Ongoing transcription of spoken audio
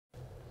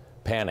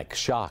Panic,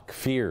 shock,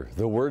 fear,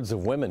 the words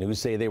of women who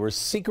say they were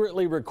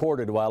secretly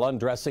recorded while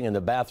undressing in the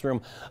bathroom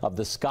of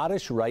the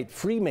Scottish Rite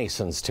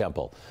Freemasons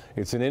Temple.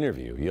 It's an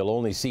interview you'll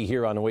only see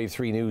here on Wave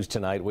 3 News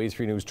tonight. Wave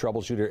 3 News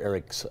troubleshooter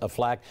Eric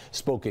Flack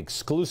spoke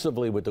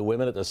exclusively with the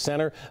women at the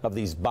center of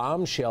these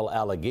bombshell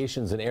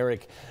allegations. And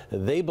Eric,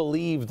 they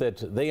believe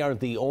that they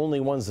aren't the only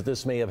ones that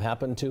this may have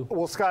happened to?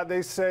 Well, Scott,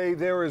 they say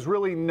there is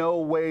really no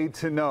way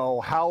to know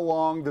how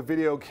long the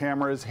video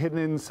cameras hidden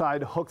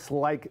inside hooks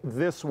like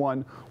this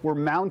one were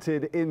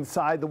mounted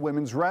inside the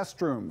women's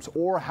restrooms,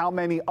 or how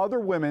many other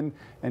women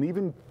and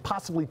even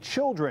possibly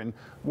children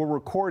were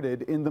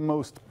recorded in the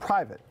most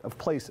private of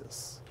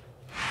places.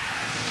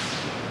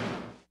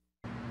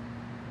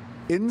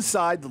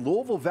 Inside the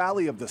Louisville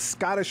Valley of the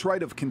Scottish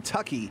Rite of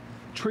Kentucky,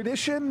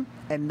 tradition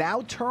and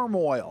now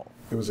turmoil.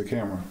 It was a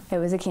camera. It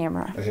was a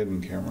camera. A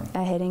hidden camera.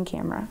 A hidden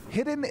camera.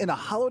 Hidden in a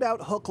hollowed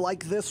out hook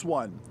like this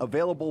one,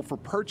 available for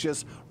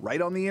purchase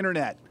right on the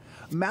internet.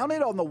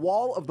 Mounted on the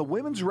wall of the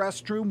women's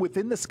restroom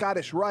within the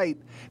Scottish Rite,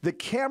 the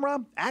camera,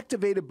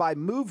 activated by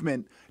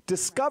movement,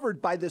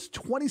 discovered by this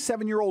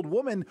 27-year-old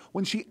woman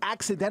when she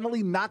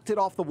accidentally knocked it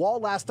off the wall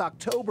last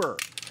October.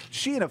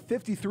 She and a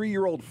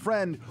 53-year-old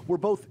friend were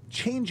both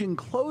changing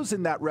clothes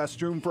in that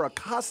restroom for a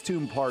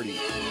costume party.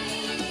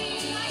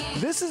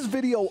 This is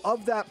video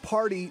of that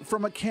party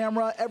from a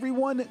camera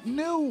everyone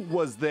knew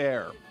was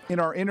there. In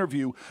our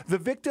interview, the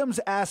victims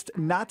asked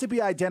not to be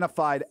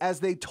identified as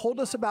they told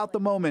us about the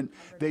moment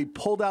they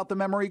pulled out the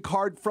memory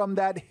card from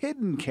that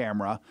hidden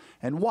camera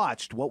and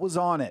watched what was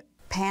on it.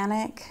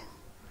 Panic,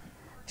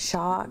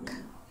 shock,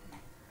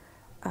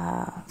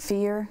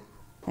 fear,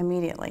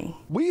 immediately.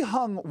 We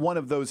hung one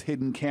of those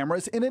hidden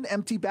cameras in an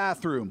empty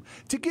bathroom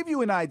to give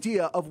you an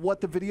idea of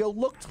what the video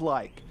looked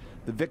like.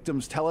 The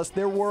victims tell us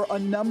there were a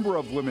number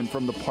of women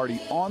from the party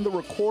on the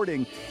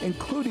recording,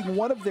 including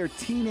one of their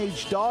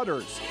teenage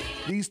daughters.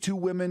 These two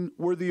women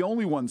were the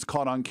only ones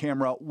caught on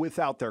camera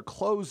without their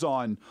clothes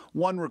on.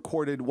 One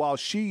recorded while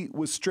she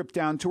was stripped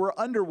down to her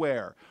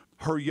underwear.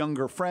 Her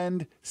younger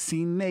friend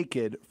seen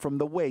naked from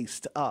the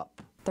waist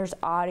up. There's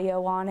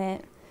audio on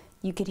it.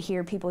 You could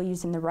hear people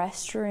using the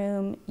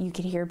restroom. You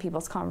could hear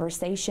people's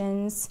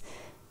conversations.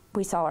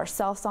 We saw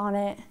ourselves on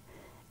it.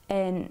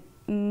 And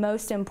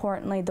most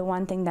importantly, the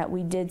one thing that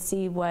we did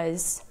see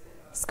was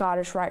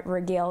Scottish Rite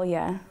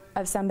regalia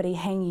of somebody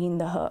hanging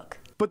the hook.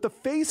 But the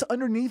face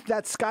underneath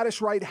that Scottish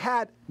Rite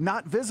hat,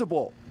 not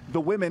visible. The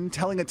women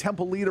telling a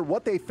temple leader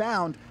what they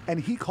found, and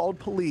he called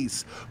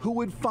police, who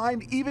would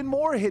find even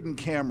more hidden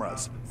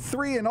cameras,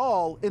 3 in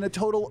all in a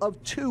total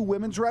of 2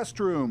 women's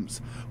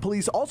restrooms.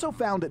 Police also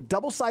found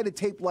double-sided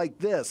tape like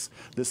this,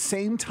 the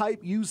same type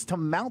used to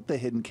mount the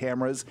hidden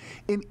cameras,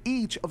 in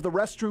each of the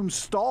restroom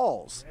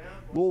stalls.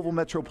 Louisville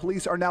Metro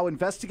Police are now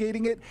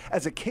investigating it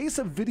as a case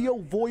of video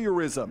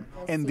voyeurism,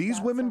 and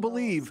these women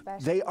believe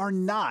they are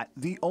not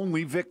the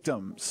only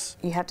victims.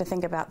 You have to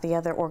think about the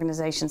other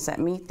organizations that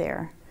meet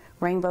there.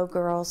 Rainbow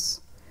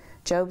Girls,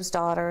 Job's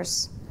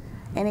Daughters,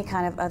 any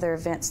kind of other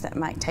events that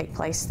might take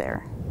place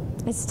there.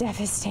 It's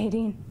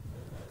devastating.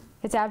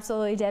 It's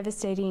absolutely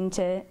devastating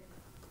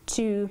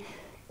to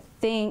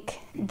think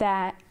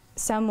that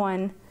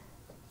someone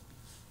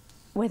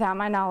without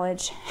my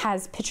knowledge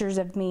has pictures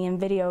of me and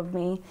video of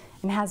me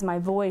and has my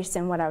voice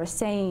and what I was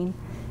saying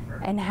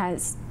and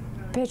has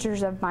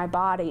pictures of my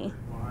body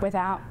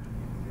without.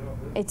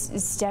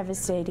 It's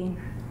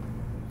devastating.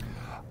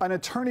 An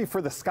attorney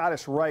for the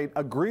Scottish Rite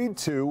agreed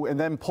to and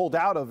then pulled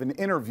out of an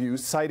interview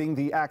citing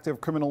the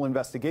active criminal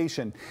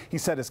investigation. He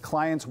said his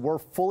clients were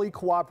fully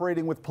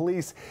cooperating with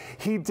police.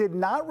 He did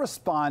not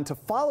respond to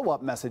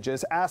follow-up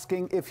messages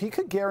asking if he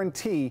could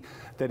guarantee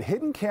that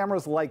hidden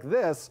cameras like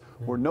this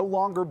were no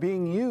longer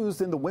being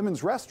used in the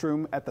women's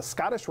restroom at the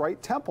Scottish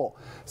Rite Temple.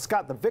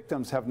 Scott, the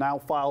victims have now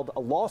filed a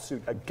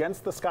lawsuit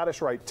against the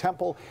Scottish Rite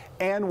Temple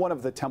and one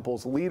of the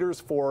temple's leaders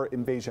for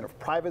invasion of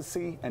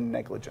privacy and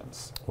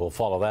negligence. We'll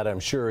follow that, I'm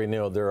sure. You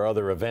know, there are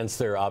other events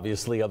there,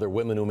 obviously, other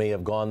women who may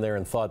have gone there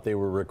and thought they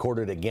were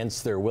recorded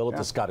against their will at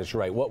the Scottish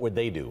Rite. What would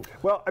they do?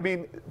 Well, I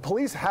mean,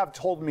 police have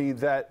told me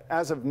that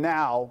as of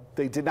now,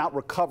 they did not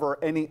recover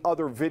any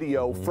other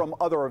video from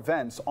other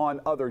events on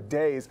other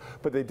days,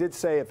 but they did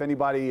say if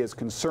anybody is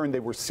concerned they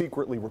were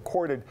secretly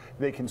recorded,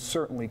 they can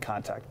certainly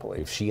contact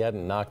police. If she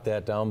hadn't knocked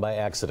that down by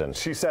accident.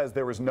 She says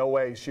there was no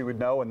way she would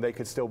know and they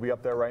could still be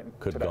up there right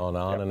Could today. have gone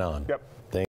on and on. Yep.